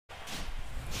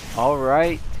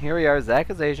Alright, here we are,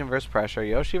 zachisasian versus Presher,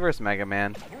 Yoshi versus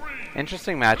Megaman.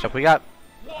 Interesting matchup. We got,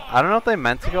 I don't know if they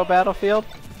meant to go Battlefield.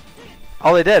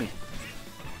 Oh, they did.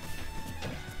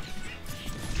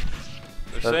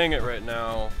 They're saying it right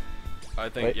now. I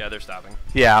think, Wait. yeah, they're stopping.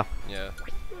 Yeah. Yeah.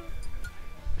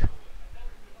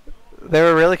 They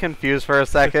were really confused for a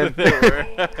second. They were.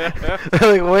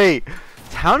 They're like, wait,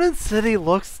 Town and City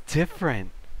looks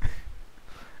different.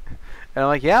 And I'm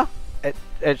like, yeah,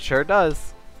 it sure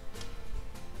does.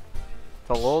 It's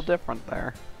a little different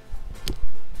there.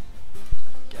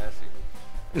 Gassy.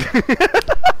 Can't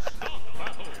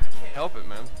help it,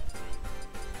 man.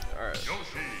 Alright.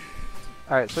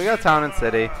 Alright, so we got Town and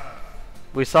City.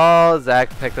 We saw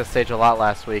Zach pick this stage a lot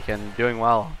last week and doing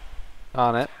well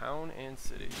on it. Town and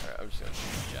City. Alright, I'm just gonna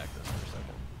jack this for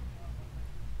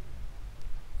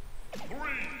a second.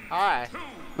 Hi.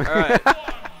 Alright.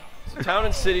 So Town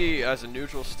and City as a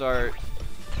neutral start.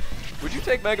 Would you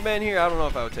take Megaman here? I don't know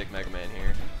if I would take Megaman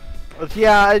here.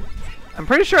 Yeah, I'm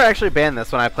pretty sure I actually banned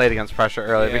this when I played against Presher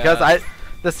earlier because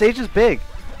the stage is big.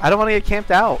 I don't want to get camped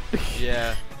out.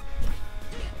 Yeah.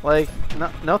 Like,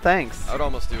 no thanks. I would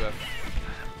almost do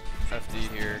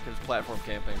FD here because platform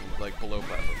camping, like below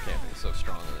platform camping, is so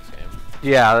strong in this game.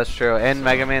 Yeah, that's true. And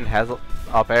Megaman has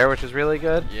up air, which is really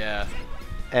good. Yeah.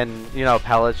 And, you know,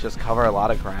 pellets just cover a lot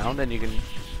of ground, and you can...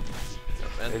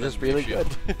 And they're just really good.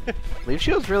 Leaf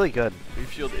Shield's really good.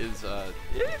 Leaf Shield is,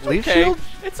 it's Leaf okay. Shield?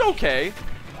 It's okay.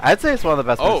 I'd say it's one of the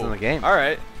best moves in the game.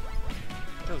 Alright.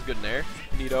 That was good in there.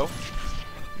 Neato.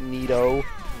 Neato.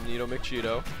 Neato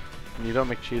McCheeto. Neato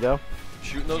McCheeto.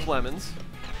 Shooting those lemons.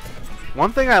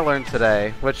 One thing I learned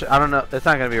today, which I don't know, it's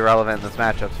not going to be relevant in this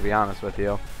matchup, to be honest with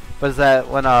you, but is that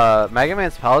when Mega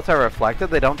Man's pellets are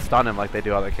reflected, they don't stun him like they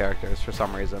do other characters for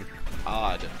some reason.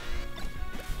 Odd.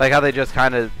 Like how they just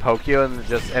kind of poke you and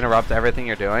just interrupt everything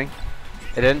you're doing.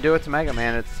 It didn't do it to Mega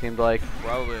Man, it seemed like.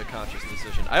 Probably a conscious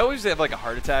decision. I always have like a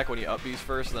heart attack when you up B's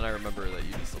first, and then I remember that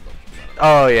you can still don't.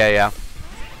 Oh, yeah, yeah.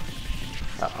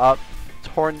 Up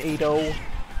Tornado.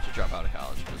 Should drop out of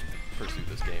college and just pursue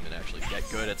this game and actually get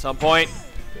good at some point.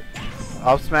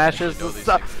 Up smashes. Just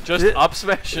up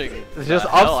smashing. Just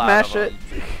up smash it.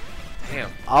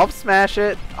 Damn. Up smash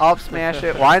it. Up smash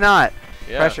it. Why not?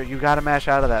 Yeah. Presher, you gotta mash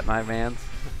out of that, my man.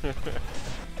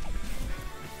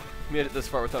 Made it this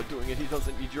far without doing it. He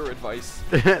doesn't need your advice.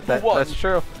 That's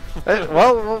true.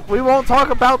 Well, we won't talk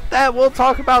about that. We'll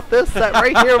talk about this set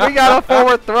right here. We got a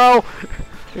forward throw.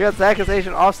 We got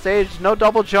zachisasian off stage. No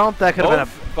double jump. That could have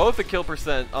been both a kill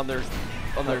percent on their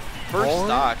first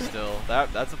stock. Still,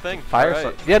 that's a thing. Fire.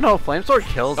 Right. Yeah, no, flame sword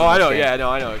kills. Oh, I know. Yeah,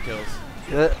 I know it kills.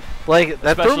 Like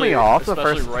that threw me off the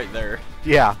first. Especially right there.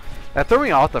 Yeah. That threw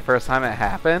me off the first time it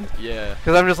happened. Yeah.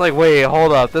 Because I'm just like, wait,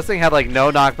 hold up. This thing had like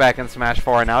no knockback in Smash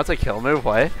 4, and now it's a kill move.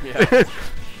 What? Yeah.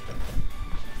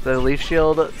 The Leaf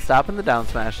Shield stopping the down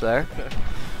smash there.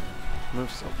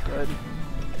 Moves so good.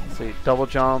 See, double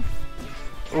jump.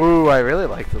 Ooh, I really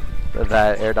like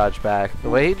that air dodge back. The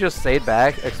way he just stayed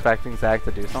back, expecting Zach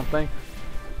to do something.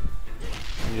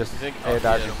 He just air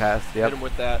dodging past. Yep. Hit him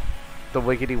with that. The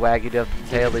wiggity waggity of the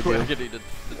tail he do. Wiggity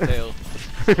the tail.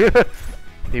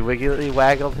 He wiggly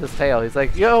waggled his tail. He's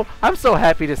like, yo, I'm so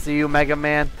happy to see you, Mega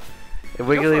Man. It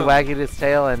wiggly waggled his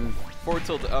tail and... Forward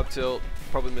tilt to up tilt.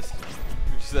 Probably missed...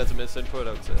 You said that's a miss input,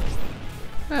 I would say.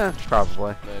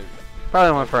 Probably. Maybe.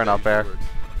 Probably went for an up air.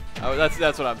 Oh, that's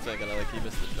what I'm thinking. Like he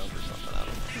missed the jump or something. I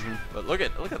don't know. But look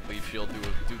at Leaf Shield do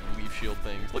Leaf Shield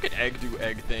things. Look at Egg do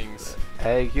Egg things.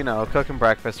 Egg, you know, cooking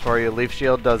breakfast for you. Leaf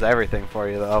Shield does everything for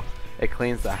you, though. It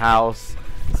cleans the house.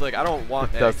 It's like, I don't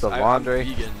want eggs. Does the laundry. I'm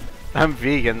vegan. I'm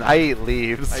vegan. I eat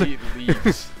leaves. I eat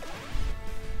leaves.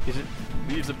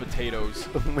 Leaves and potatoes.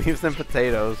 Leaves and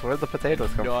potatoes. Where'd the potatoes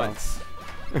come Nuts.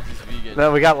 from? He's vegan.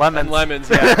 No, we got lemons. And lemons,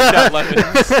 yeah. We got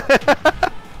lemons.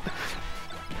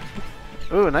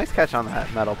 Ooh, nice catch on that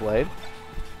metal blade.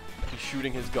 He's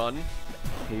shooting his gun.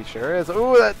 He sure is.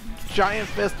 Ooh, that giant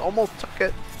fist almost took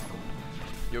it.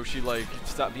 Yoshi, like,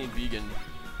 stop being vegan.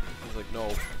 He's like,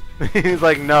 no. He's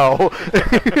like, no.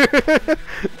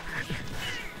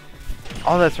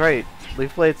 Oh, that's right.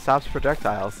 Leaf Blade stops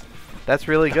projectiles. That's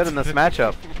really good in this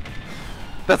matchup.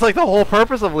 That's like the whole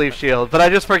purpose of Leaf Shield, but I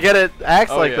just forget it acts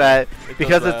like that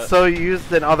because it's so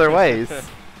used in other ways. Let's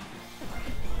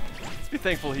be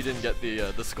thankful he didn't get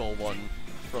the skull one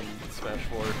from Smash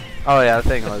 4. Oh yeah, the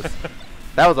thing was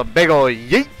that was a big old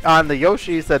yeet on the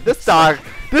Yoshi. He said, this dog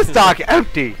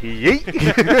empty.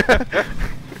 Yeet.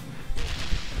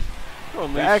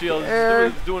 Throwing Leaf Shield,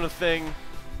 doing a thing,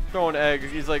 throwing egg.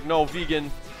 He's like, no, vegan.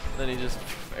 Then he just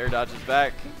air dodges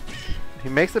back. He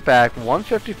makes it back,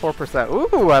 154%.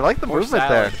 Ooh, I like the movement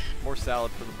there. More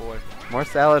salad for the boy. More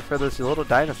salad for this little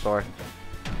dinosaur.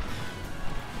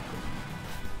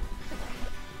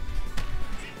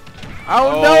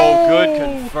 Oh, no! Good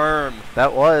confirm.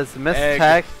 That was missed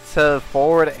tech to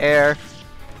forward air.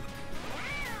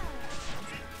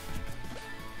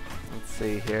 Let's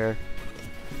see here.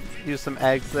 Use some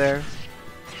eggs there.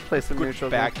 Play some neutral.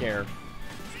 Back air.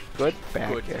 Good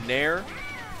back air. Good nair.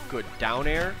 Good down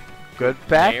air. Good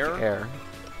back nair. air.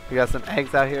 We got some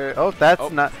eggs out here. Oh,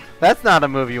 that's not a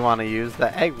move you want to use.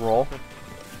 The egg roll.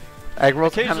 Egg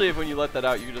rolls. Occasionally, when you let that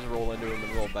out, you can just roll into them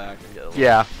and roll back and get a little.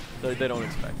 Yeah. They don't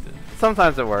expect it.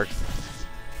 Sometimes it works.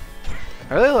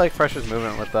 I really like Presher's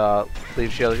movement with the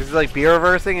leaf shield. He's like B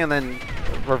reversing and then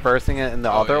reversing it in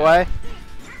the other way.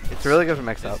 It's really good for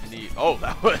mix-ups. Oh,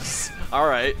 that was all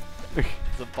right. It's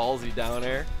a ballsy down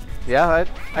air. Yeah,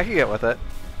 I could get with it.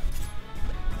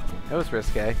 It was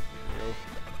risque.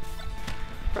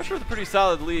 Presher with a pretty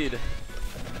solid lead.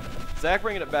 Zach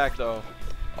bringing it back though.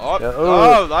 Oh, yeah,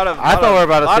 a lot of spaghetti. I thought we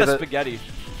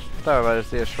were about to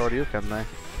see a short Yukon there.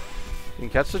 We can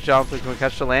catch the jump. We can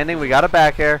catch the landing. We got a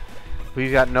back air.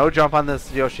 We got no jump on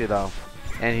this Yoshi though,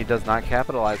 and he does not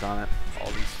capitalize on it. All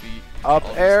these feet. Up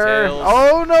air.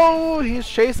 Oh no! He's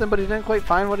chasing, but he didn't quite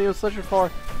find what he was searching for.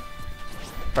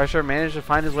 Presher managed to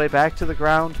find his way back to the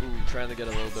ground. Ooh, trying to get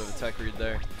a little bit of a tech read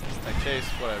there. Tech chase,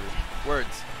 whatever.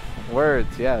 Words.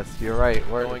 Words, yes, you're right.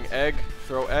 Words. Going egg,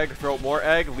 throw more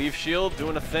egg, leave shield,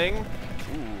 doing a thing.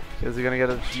 Ooh. Is he gonna get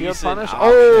a shield Decent punish? option.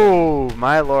 Oh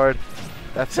my lord.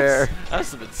 That's fair. That's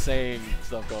some insane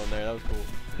stuff going there. That was cool.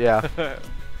 Yeah.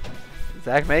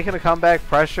 Zach making a comeback.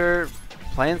 Presher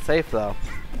playing safe though.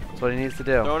 That's what he needs to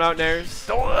do. Throwing out nairs.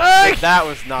 That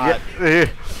was not. Yeah.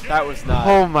 That was not.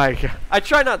 Oh my god. I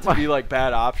try not to be like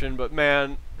bad option, but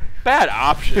man, bad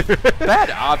option. Bad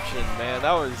option, man.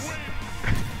 That was.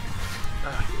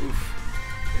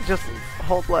 Oof. Just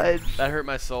hold ledge. That hurt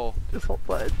my soul. Just hold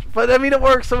ledge. But I mean, it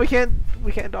works, so we can't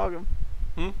dog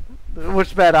him.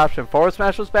 Which bad option? Forward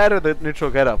smash was bad, or the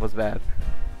neutral get up was bad?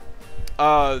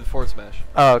 The forward smash.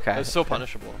 Oh, okay. It was so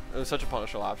punishable. It was such a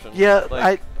punishable option. Yeah,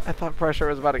 like, I thought Presher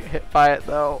was about to get hit by it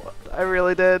though. I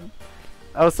really did.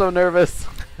 I was so nervous.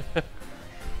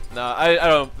 No, I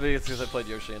don't think it's because I played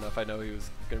Yoshi enough. I know he was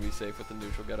gonna be safe with the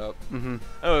neutral get up. I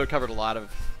know it covered a lot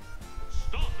of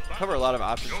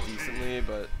options decently,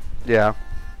 but yeah.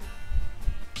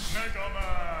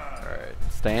 Megaman. All right.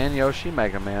 Stan, Yoshi,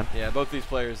 Megaman. Yeah, both these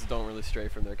players don't really stray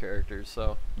from their characters,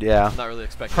 so yeah. I'm not really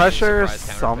expecting Presher any surprise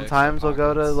counter sometimes will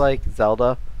go to like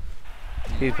Zelda.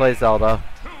 He plays Zelda.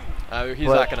 He's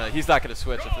not gonna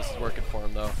switch if this is working for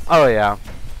him though. Oh yeah.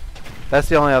 That's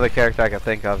the only other character I can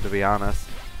think of, to be honest.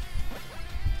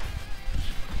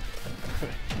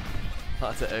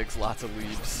 Lots of eggs, lots of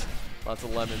leaves, lots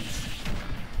of lemons,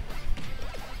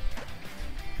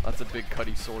 lots of big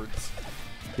cutty swords.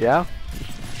 Yeah.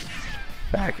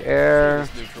 Back air.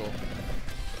 Neutral.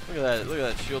 Look at that! Look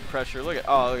at that shield pressure. Look at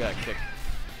that kick.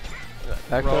 Look at that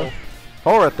Back throw. throw.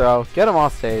 Forward throw. Get him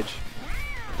off stage.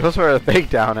 Those were a big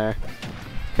down air.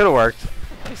 Could have worked.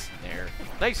 Nice nair.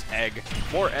 Nice egg.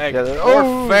 More egg. Yeah,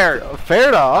 More fair.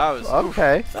 Fair up. That was,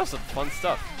 okay. That was some fun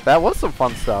stuff. That was some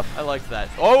fun stuff. I liked that.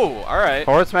 Oh, all right.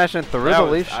 Forward smashing through the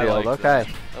leaf shield. Okay.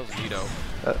 That was neato.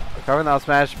 Covering that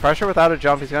smash. Presher without a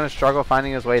jump. He's going to struggle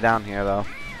finding his way down here, though.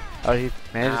 Oh, he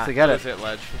manages to get it. Hit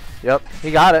ledge. Yep, he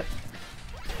got it.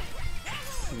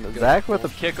 Zach with a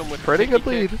kick him with pretty the good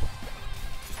lead. Kick.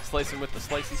 Slice him with the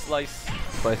slicey slice.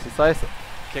 Slicey slice.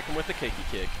 Kick him with the kicky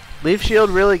kick. Leaf shield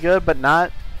really good, but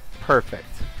not perfect.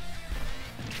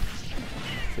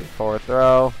 See, forward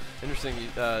throw. Interesting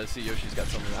to see Yoshi's got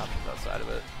some of the options outside of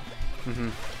it.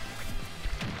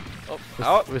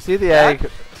 Oh, we see the egg.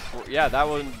 Yeah, that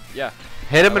one. Yeah.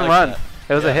 Hit him and run.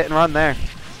 It was a hit and run there.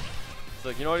 It's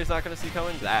like, you know what he's not going to see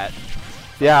coming? That.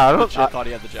 Yeah, I thought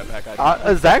he had the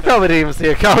jetpack. Zach probably didn't even see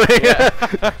it coming. Yeah.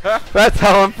 That's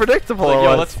how unpredictable like, it yo,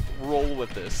 was. let's roll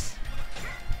with this.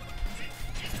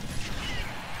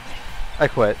 I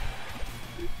quit.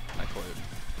 I quit.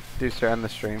 Deucer, end the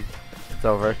stream. It's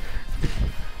over.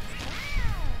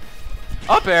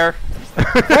 Up air.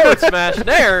 Forward smash.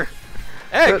 There.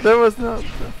 Egg. There was no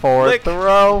forward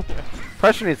throw.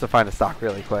 Presher needs to find a stock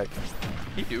really quick.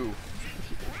 He do.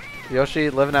 Yoshi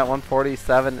living at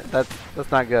 147.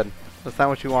 That's not good. That's not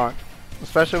what you want,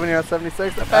 especially when you're at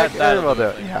 76. That back air will do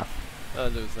it. Yeah. That'll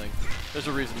do his thing. There's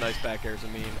a reason nice back airs are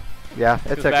mean. Yeah,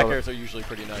 because back airs are usually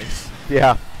pretty nice.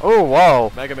 Yeah. Oh,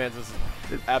 whoa. Megaman's is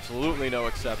absolutely no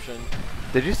exception.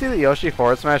 Did you see the Yoshi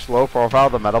forward smash low profile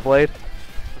the Metal Blade,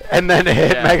 and then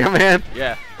hit Mega Man?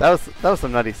 Yeah. That was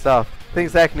some nutty stuff. Think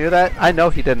Zach knew that? I know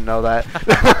he didn't know that.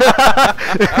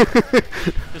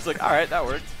 Just like, all right, that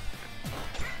worked.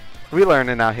 We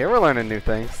learning out here. We're learning new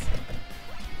things.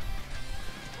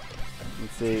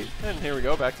 Let's see. And here we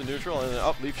go, back to neutral, and then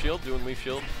up leaf shield, doing leaf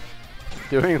shield.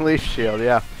 Doing leaf shield,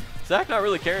 yeah. Zach not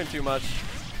really caring too much.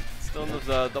 Still in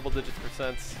those double-digit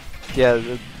percents. Yeah,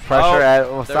 the pressure at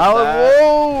solid.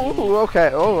 Whoa!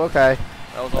 Okay. Oh, okay.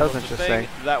 That was interesting.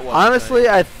 That was honestly,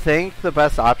 I think the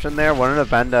best option there wouldn't have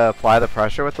been to apply the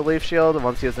pressure with the leaf shield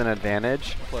once he has an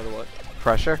advantage. Apply the what?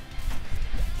 Pressure.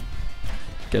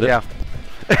 Get it? Yeah.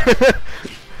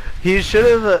 He should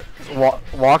have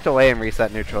walked away and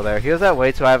reset neutral there. He was at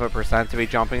way too high of a percent to be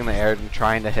jumping in the air and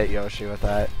trying to hit Yoshi with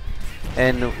that.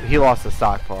 And he lost the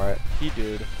stock for it. He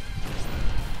did.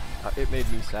 It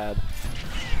made me sad.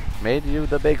 Made you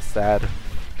the big sad.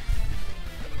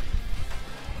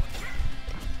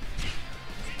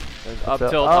 There's up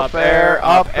tilt, up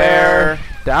air,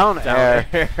 down air.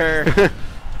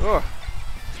 Oh.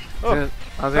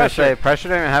 I was going to say, Presher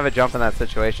didn't have a jump in that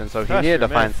situation, so he needed to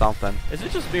find something. Is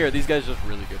it just me, or are these guys just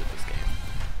really good at this game?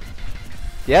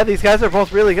 Yeah, these guys are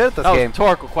both really good at this game. That was a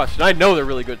rhetorical question. I know they're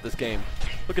really good at this game.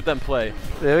 Look at them play.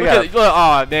 There we go.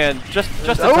 Oh, man. Just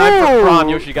in time for prom,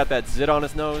 Yoshi got that zit on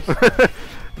his nose.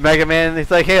 Megaman,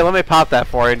 he's like, hey, let me pop that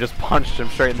for you, and just punched him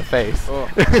straight in the face. Oh.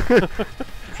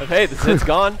 Hey, the zit's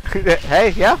gone.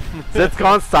 Hey, yeah. Zit's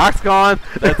gone, stock's gone.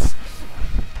 That's...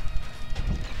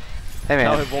 Hey, man.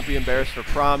 Now he won't be embarrassed for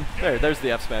prom. There's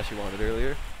the F smash he wanted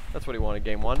earlier. That's what he wanted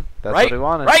game one. That's what he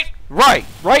wanted. Right.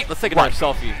 Let's take a nice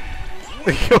selfie.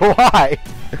 Why?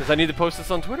 Because I need to post this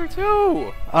on Twitter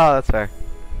too. Oh, that's fair.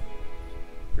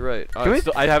 You're right.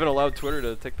 I haven't allowed Twitter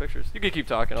to take pictures. You can keep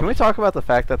talking. Can we talk about the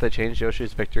fact that they changed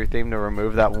Yoshi's victory theme to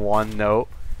remove that one note?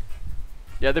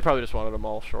 Yeah, they probably just wanted them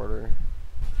all shorter.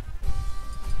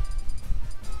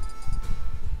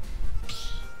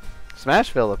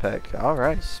 Smashville the pick. All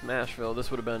right. Smashville.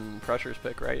 This would have been Presher's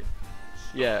pick, right?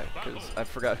 Yeah, because I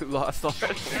forgot who lost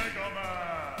already.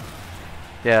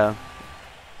 Yeah.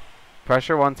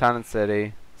 Presher won Town and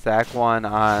City. Zach won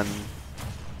on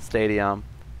Stadium.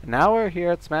 And now we're here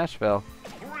at Smashville.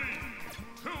 3,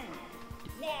 2,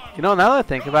 1. You know, now that I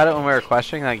think about it, when we were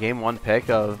questioning that game one pick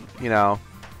of, you know,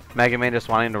 Megaman just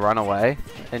wanting to run away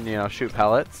and, you know, shoot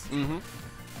pellets. Mm-hmm.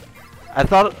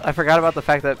 I forgot about the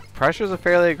fact that Presher's a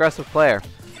fairly aggressive player.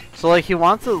 So, like, he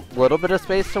wants a little bit of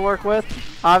space to work with,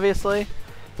 obviously,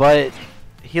 but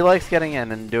he likes getting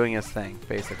in and doing his thing,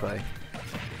 basically.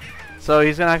 So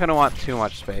he's not going to want too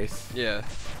much space. Yeah.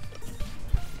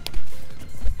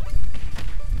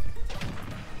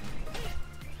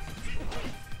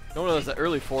 No one knows that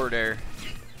early forward air.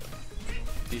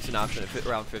 Decent option at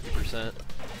around 50%.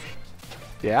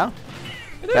 Yeah.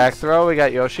 Back throw, we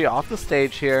got Yoshi off the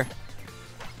stage here.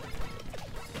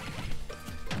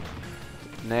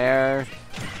 Nair.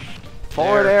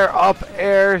 Forward air, up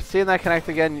air. Seeing that connect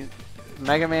again.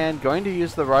 Mega Man going to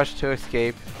use the rush to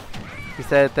escape. He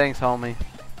said, thanks, homie.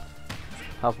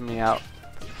 Helping me out.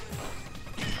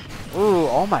 Ooh,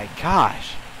 oh my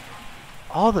gosh.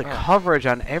 All the coverage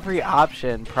on every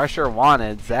option Presher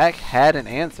wanted, Zach had an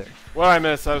answer. What I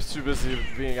missed? I was too busy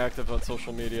being active on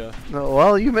social media.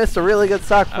 Well, you missed a really good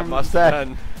stock from Zach.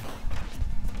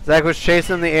 Zach was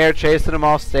chasing the air, chasing him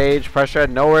off stage. Presher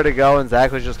had nowhere to go, and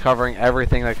Zach was just covering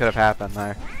everything that could have happened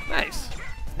there. Nice.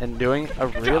 And doing a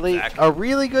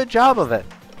really good job of it.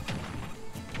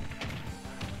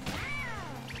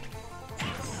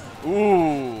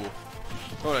 Ooh.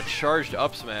 What a charged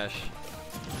up smash.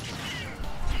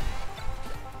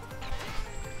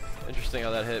 Interesting how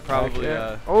that hit. Probably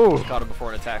caught him before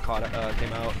an attack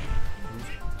came out.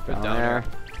 Good down air.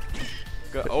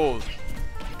 Good. Oh.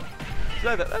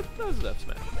 That was an F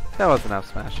smash. That was an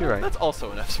F smash. You're right. That's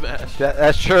also an F smash.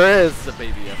 That sure is. That's a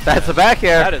baby F smash. That's a back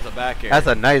air. That is a back air. That's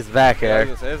a nice back air. I was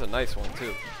gonna say, that's a nice one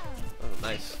too. That was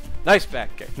nice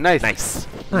back air.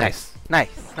 Nice.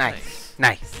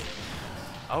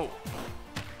 Oh.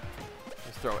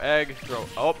 Let's throw egg. Throw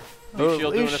up.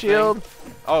 Leaf shield.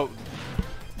 Oh.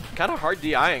 Kind of hard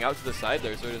DIing out to the side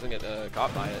there so he doesn't get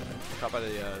caught by it. Caught by the,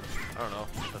 I don't know,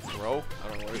 the throw? I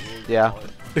don't know what you call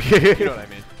it. You know what I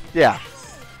mean. Yeah.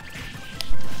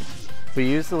 We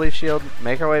use the leaf shield,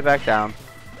 make our way back down.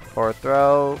 Or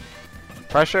throw.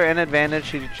 Pressure in advantage.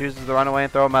 He chooses to run away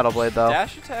and throw a metal blade though.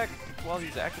 Dash attack while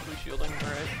he's actively shielding,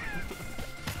 alright?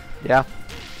 Yeah.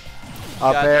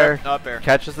 Up air. Up air.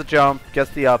 Catches the jump,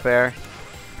 gets the up air.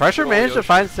 Presher managed to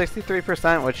find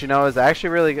 63%, which you know is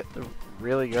actually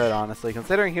really good, honestly,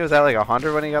 considering he was at like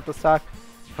 100 when he got the stock.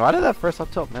 Why did that first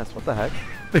up tilt miss? What the heck?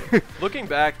 Looking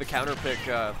back, the counter pick,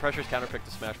 Presher's counter pick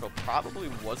to Smashville probably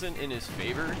wasn't in his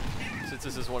favor, since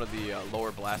this is one of the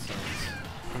lower blast zones,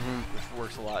 which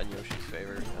works a lot in Yoshi's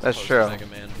favor. That's true.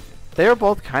 Megaman. They are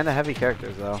both kind of heavy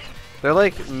characters, though. They're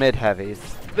like mid-heavies.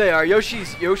 They are.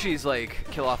 Yoshi's like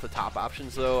kill off the top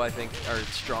options though. I think are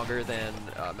stronger than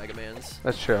Megaman's.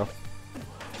 That's true.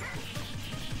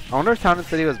 I wonder if Town and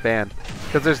City was banned.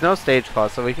 Because there's no stage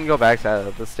cost, so we can go back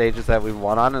to the stages that we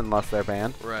won on unless they're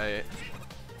banned. Right.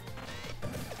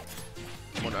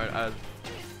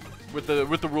 With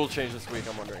the rule change this week,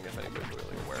 I'm wondering if anybody's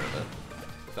really aware of it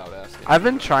without asking. I've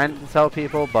been trying to tell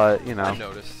people, but you know. I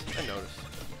noticed.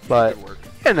 But good work.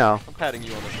 You know. I'm patting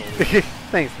you on the shoulder.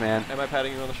 Thanks, man. Am I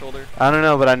patting you on the shoulder? I don't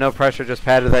know, but I know Presher just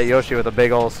patted that Yoshi with a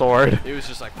big old sword. It was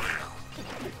just like.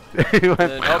 He went,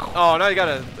 then, oh, now you got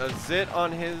a zit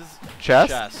on his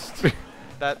chest.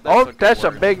 That's that's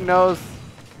a big nose.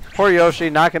 Poor Yoshi,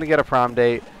 not gonna get a prom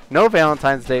date. No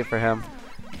Valentine's date for him.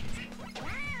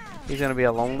 He's gonna be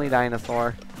a lonely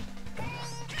dinosaur.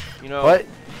 You know. But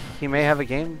he may have a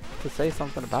game to say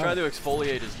something about. Try to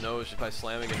exfoliate his nose just by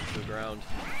slamming it into the ground,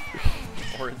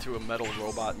 or into a metal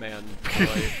robot man.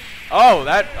 Oh,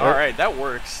 all right, that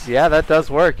works. Yeah, that does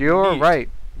work. You're right.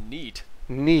 Neat.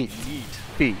 Neat. Neat.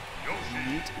 Feet.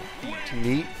 Neat.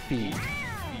 Neat feet.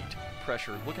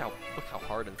 Pressure. Look how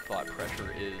hard and thought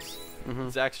Pressure is. Mm-hmm.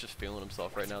 Zach's just feeling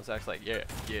himself right now. Zach's like,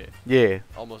 yeah.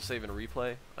 Almost saving a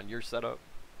replay on your setup.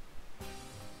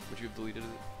 Would you have deleted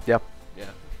it? Yep. Yeah.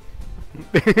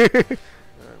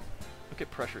 Look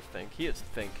at Pressure think. He is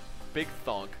think. Big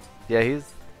thunk. Yeah,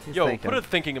 he's Yo, thinking. put a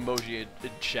thinking emoji in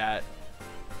chat.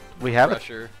 We have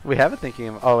Pressure. it. We have it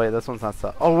thinking. Oh wait, this one's not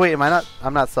sub. Oh wait, am I not?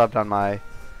 I'm not subbed on my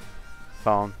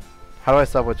phone. How do I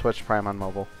sub with Twitch Prime on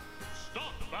mobile?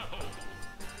 Stop the battle.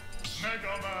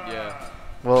 Megaman. Yeah.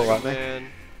 Will it let me? Megaman,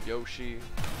 Yoshi.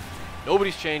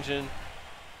 Nobody's changing.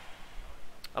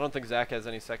 I don't think Zach has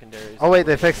any secondaries. Oh wait,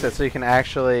 they fixed it, so you can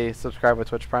actually subscribe with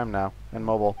Twitch Prime now in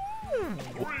mobile. 3, 2,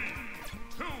 1.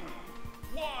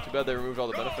 Too bad they removed all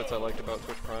the benefits I liked about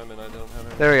Twitch Prime, and I don't have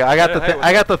any. There we go. I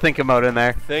got the think emote in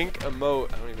there. Think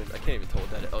emote. I can't even tell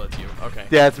what that is. Oh, it's you. Okay.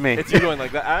 Yeah, it's me. It's you going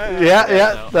like that.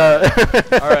 Yeah.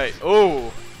 All right.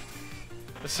 Oh.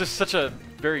 It's just such a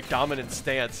very dominant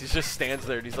stance. He just stands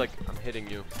there and he's like, "I'm hitting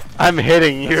you." I'm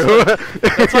hitting you.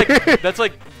 That's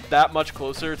like that much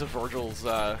closer to Virgil's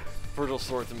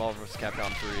Swords in Marvel vs.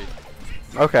 Capcom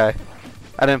 3. Okay.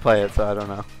 I didn't play it, so I don't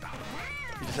know.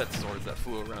 He just had swords that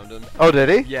flew around him. Oh, did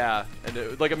he? Yeah,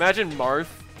 and like imagine Marth,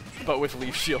 but with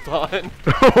Leaf Shield on.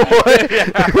 What?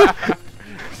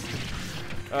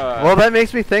 Well, that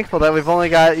makes me thankful that we've only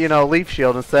got, you know, Leaf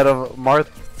Shield instead of Marth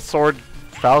Sword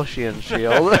Falchion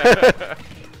Shield.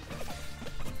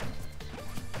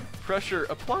 Pressure,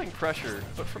 applying pressure,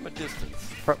 but from a distance.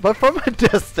 But from a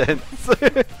distance.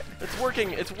 It's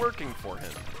working for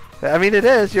him. I mean, it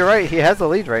is. You're right. He has the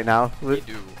lead right now. We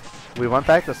do. We went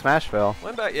back to Smashville.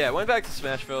 Went back to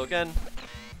Smashville again.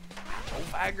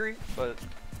 I agree, but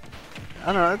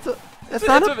I don't know.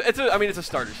 I mean, it's a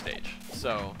starter stage,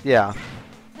 so yeah.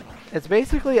 It's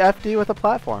basically FD with a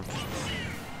platform.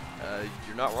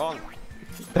 You're not wrong.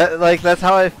 That's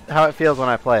how it feels when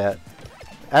I play it.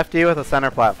 FD with a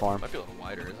center platform. Might be a little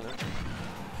wider, isn't it?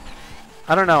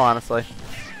 I don't know, honestly.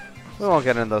 We won't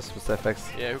get into those specifics.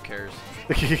 Yeah, who cares?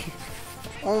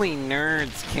 Only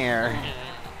nerds care.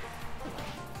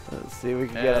 Let's see if we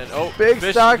can get a oh, big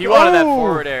Fish, stock. He wanted that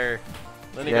forward air.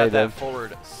 Then he got that did.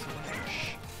 forward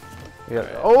smash. Right.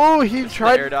 Oh, he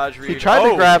tried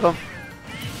to grab him.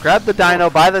 Grab the dino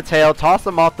by the tail, toss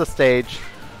him off the stage.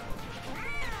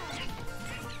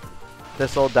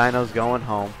 This old dino's going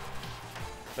home.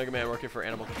 Megaman working for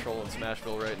Animal Control in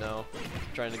Smashville right now.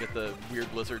 Trying to get the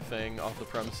weird lizard thing off the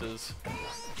premises. Do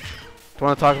you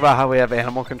want to talk about how we have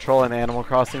Animal Control in Animal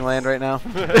Crossing land right now?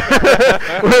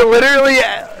 We're literally,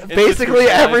 basically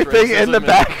everything in the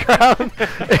background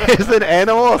is an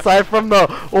animal aside from the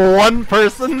one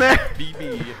person there.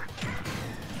 BB.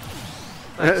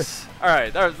 Nice. All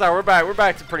right, we're back. We're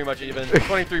back to pretty much even.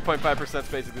 23.5% is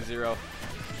basically 0.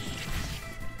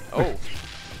 Oh,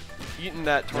 eating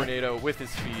that tornado with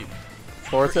his feet.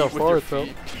 Forward tilt.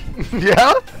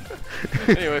 Yeah.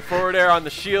 Anyway, forward air on the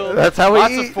shield. That's how we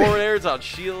Lots eat. of forward airs on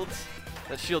shields.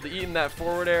 That shield eating that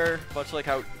forward air, much like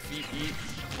how feet eat.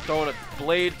 Throwing a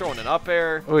blade, throwing an up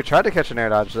air. Oh, we tried to catch an air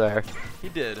dodge there. He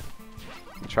did.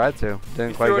 He tried to. Didn't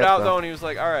He quite threw get it out though. though, and he was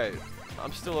like, "All right,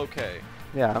 I'm still okay."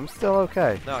 Yeah, I'm still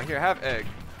okay. No, here, have egg.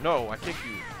 No, I kick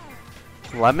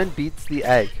you. Lemon beats the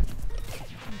egg.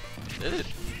 Did it?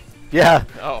 Yeah,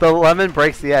 Oh. the lemon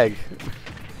breaks the egg.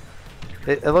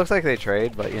 It looks like they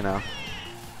trade, but you know.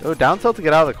 Oh, down tilt to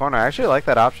get out of the corner. I actually like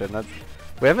that option.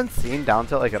 We haven't seen down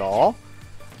tilt like at all.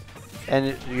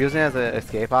 And using it as an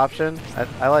escape option,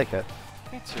 I like it.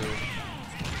 Me too.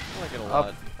 I like it a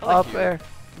lot. I like Up you. there.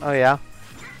 Oh, yeah.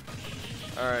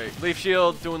 All right, leaf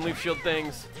shield doing leaf shield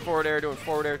things. Forward air doing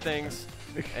forward air things.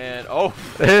 And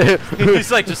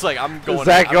he's like just like I'm going.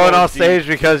 Zach going off stage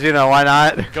because you know why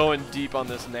not? Going deep on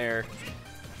this nair. Do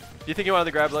you think he wanted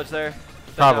to grab ledge there?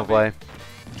 Probably.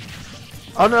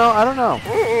 Oh no, I don't know.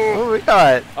 Oh, we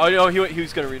got. Oh, you know, he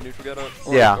was gonna read neutral get up.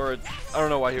 Or, yeah. Or I don't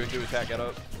know why he would do attack get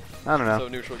up. I don't know. So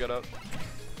neutral get up.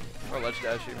 Or ledge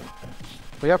dash even.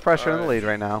 We got pressure in the lead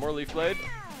right now. More leaf blade.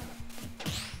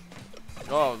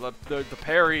 Oh, the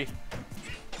parry.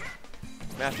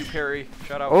 Matthew Perry.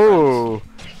 Shout out. Oh.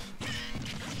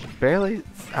 Barely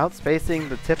outspacing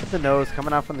the tip of the nose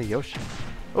coming out from the Yoshi.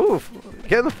 Ooh,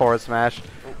 getting the forward smash.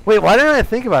 Wait, why didn't I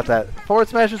think about that? Forward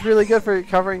smash is really good for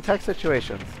covering tech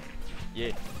situations.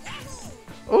 Yeah.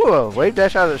 Ooh, wave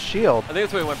dash out of the shield. I think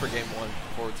that's why we went for game 1.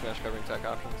 Forward smash covering tech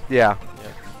options. Yeah.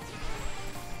 Yeah.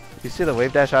 You see the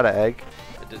wave dash out of egg?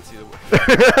 I did see the wave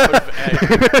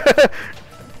egg.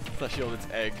 It's not shield, it's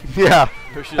egg. Yeah.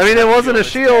 I mean, it wasn't a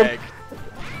shield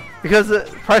because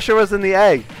the pressure was in the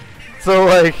egg. So,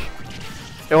 like,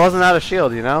 it wasn't out of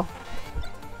shield, you know?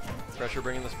 Pressure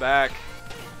bringing this back.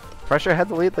 Pressure had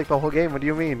the lead like the whole game. What do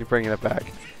you mean you're bringing it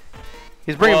back?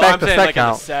 He's bringing back the set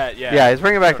count. Set, yeah. He's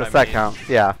bringing back the set count.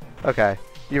 Yeah. Okay.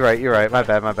 You're right. My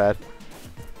bad.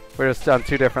 We're just on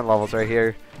 2 different levels right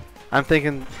here. I'm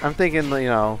thinking, you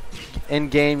know, in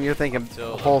game you're thinking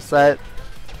whole set.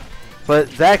 But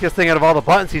Zach is thinking of all the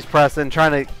buttons he's pressing,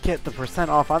 trying to get the percent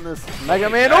off on this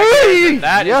Megaman.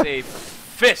 That is a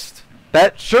fist.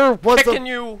 That sure was kicking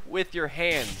you with your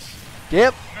hands.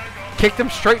 Yep. Kicked him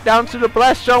straight down to the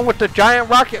blast zone with the giant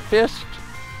rocket fist.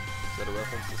 Is that a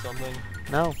reference to something?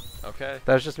 No. Okay.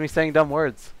 That was just me saying dumb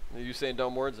words. You saying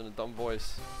dumb words in a dumb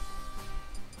voice.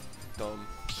 Dumb.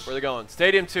 Where are they going?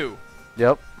 Stadium 2.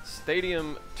 Yep.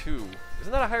 Stadium 2.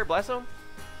 Isn't that a higher blast zone?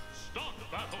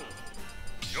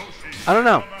 I don't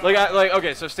know.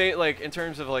 Okay, so in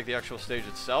terms of like the actual stage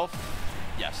itself,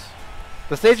 yes.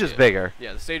 The stage is bigger.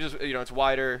 Yeah, the stage is, you know, it's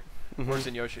wider. Works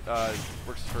in Yoshi.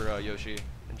 Works for Yoshi.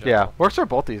 In general. Yeah, works for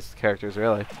both these characters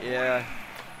really. Yeah,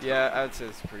 I would say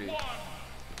it's pretty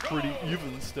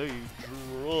even stage.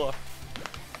 All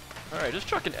right, just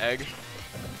chucking egg,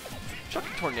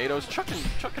 chucking tornadoes, chucking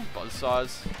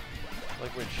buzzsaws,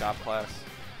 like we're in shop class.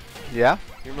 Yeah.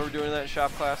 You remember doing that in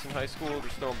shop class in high school,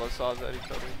 just throwing buzzsaws at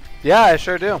each other? Yeah, I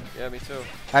sure do. Yeah, me too.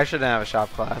 I actually didn't have a shop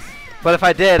class, but if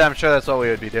I did, I'm sure that's what we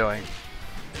would be doing.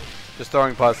 Just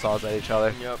throwing buzzsaws at each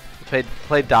other. Yep.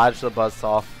 Play dodge the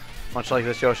buzzsaw, much like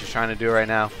this Yoshi's trying to do right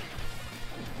now.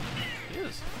 He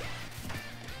is.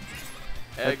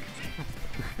 Egg.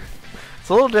 It's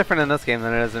a little different in this game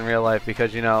than it is in real life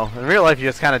because, you know, in real life you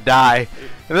just kind of die.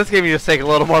 In this game you just take a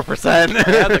little more percent. I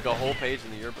had like a whole page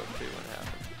in the yearbook too when it happened.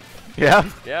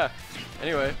 Yeah? Yeah.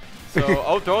 Anyway,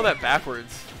 so throwing that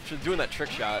backwards, doing that trick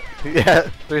shot. Yeah,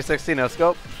 360 no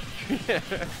scope.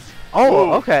 Oh,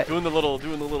 ooh, okay. Doing the little.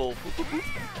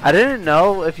 I didn't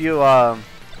know if you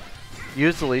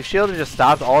used the leaf shield and just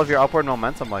stopped all of your upward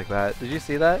momentum like that. Did you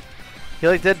see that? He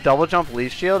like did double jump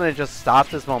leaf shield and it just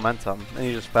stopped his momentum and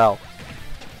he just fell.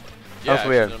 Yeah, that was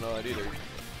weird. I don't know that either.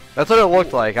 That's what it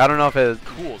looked like. I don't know if it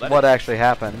what actually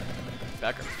happened.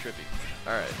 Background's trippy.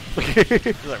 All right.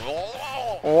 He's like,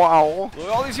 wow. Look at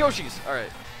all these Yoshis. All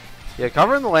right. Yeah,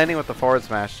 covering the landing with the forward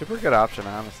smash, super good option,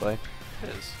 honestly. It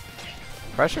is.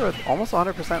 Pressure with almost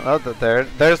 100%. Oh,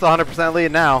 there's the 100%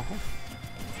 lead now.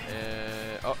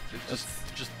 Just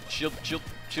shield,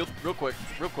 real quick.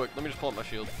 Let me just pull up my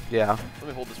shield. Yeah. Let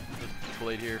me hold this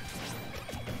blade here.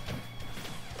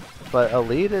 But a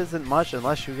lead isn't much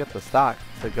unless you get the stock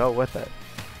to go with it.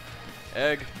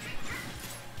 Egg.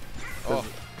 Oh.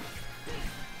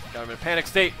 Got him in a panic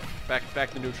state.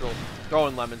 Back to neutral.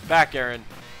 Throwing lemons. Back Aaron.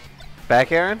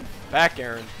 Back Aaron? Back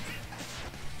Aaron.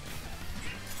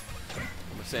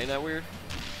 Am I saying that weird?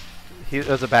 It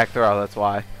was a back throw, that's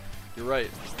why. You're right.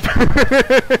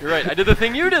 You're right. I did the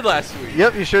thing you did last week.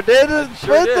 Yep, you sure did.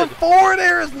 Sure did. The forward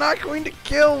air is not going to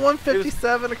kill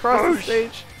 157 across the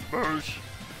stage.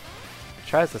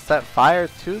 Tries to set fire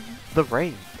to the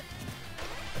rain.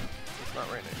 It's not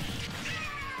raining.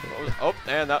 Oh,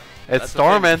 and it's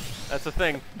storming. That's a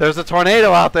thing. There's a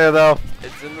tornado out there, though.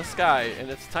 It's in the sky, and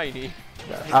it's tiny.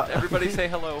 Everybody say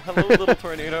hello. Hello, little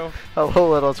tornado.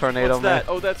 Hello, little tornado. What's that?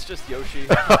 Oh, that's just Yoshi.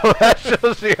 Oh, that's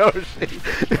just Yoshi.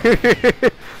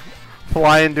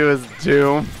 Flying to his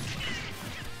doom.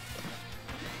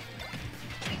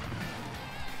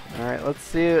 Alright, let's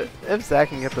see if Zach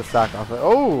can get the stock off.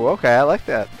 Oh, okay, I like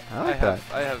that. I like that.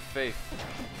 I have faith.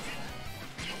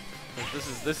 This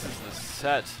is the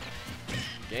set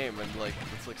game, and like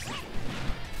it's like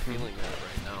feeling that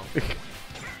right now.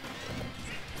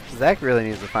 Zach really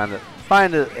needs to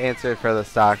find an answer for the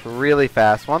stock really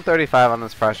fast. 135 on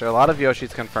this pressure. A lot of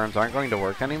Yoshi's confirms aren't going to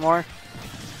work anymore,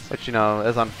 which, you know,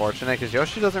 is unfortunate because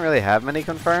Yoshi doesn't really have many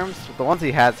confirms. The ones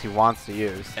he has, he wants to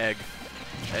use. Egg.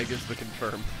 Egg is the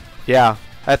confirm. Yeah.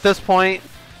 At this point,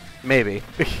 maybe.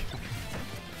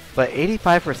 But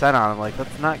 85% on him, like,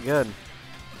 that's not good.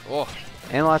 Oh.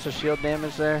 And lots of shield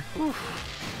damage there.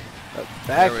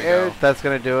 Back air, that's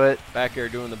going to do it. Back air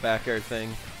doing the back air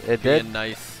thing. It Being did.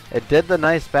 Nice. It did the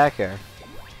nice back air.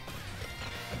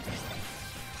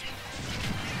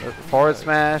 Forward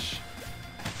smash.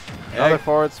 Another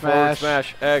forward smash. Forward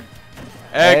smash. Egg.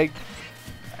 Egg.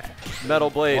 Metal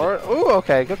blade. Ooh,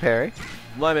 okay, good parry.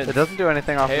 Lemon. It doesn't do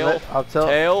anything off of it. Up tilt.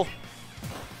 Tail.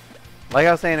 Like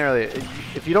I was saying earlier,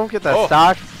 if you don't get that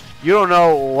stock, you don't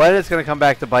know when it's going to come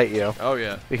back to bite you. Oh,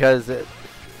 yeah. Because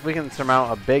we can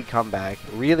surmount a big comeback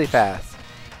really fast.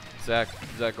 Zach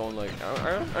going like,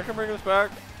 I can bring this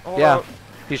back. Hold yeah, up.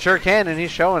 he sure can, and he's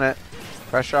showing it.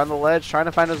 Pressure on the ledge, trying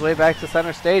to find his way back to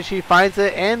center stage. He finds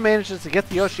it and manages to get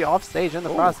the Yoshi off stage in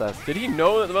the process. Did he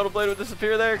know that the metal blade would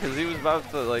disappear there? Because he was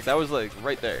about to, like, that was, like,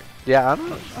 right there. Yeah, I don't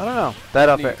know. That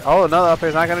up air. Oh, another up air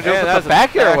is not going to do it, but that's the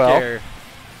back air will. Air.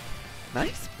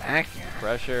 Nice back air.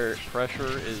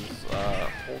 Presher is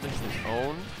holding his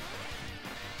own.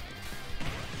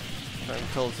 Trying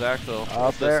to tell Zach, though.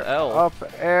 Up this air, L. up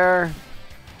air.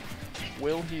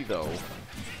 Will he, though?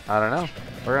 I don't know.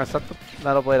 We're going to set the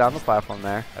metal blade on the platform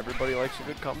there. Everybody likes a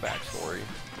good comeback story.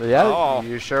 But yeah,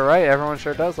 you're sure right. Everyone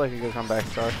sure does like a good comeback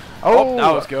story. Oh,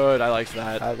 that was good. I liked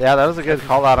that. Yeah, that was a good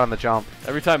call out on the jump.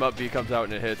 Every time up B comes out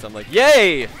and it hits, I'm like,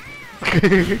 yay!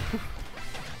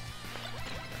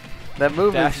 That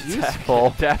move dash is attack.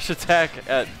 useful. Dash attack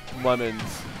at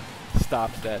Lemons.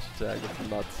 Stops dash attack. It's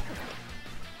nuts.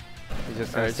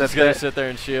 He's just gonna sit there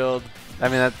and shield. I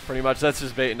mean, that's pretty much, that's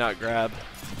just bait and not grab.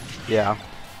 Yeah.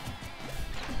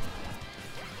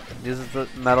 Uses the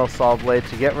metal saw blade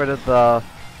to get rid of the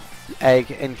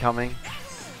egg incoming.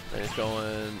 And he's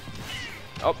going.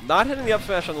 Oh, not hitting the up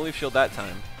smash on the leaf shield that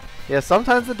time. Yeah,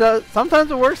 sometimes it does. Sometimes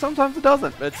it works. Sometimes it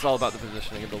doesn't. It's all about the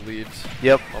positioning of the leaves.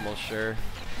 Yep. Almost sure.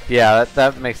 Yeah,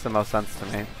 that makes the most sense to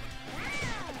me.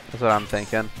 That's what I'm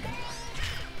thinking.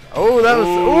 Oh, that was.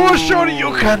 Oh,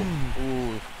 Shoryuken!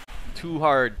 Ooh. Too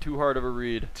hard of a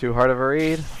read. Too hard of a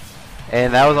read.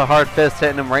 And that was a hard fist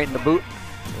hitting him right in the boot.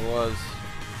 It was.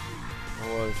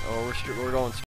 Oh, we're going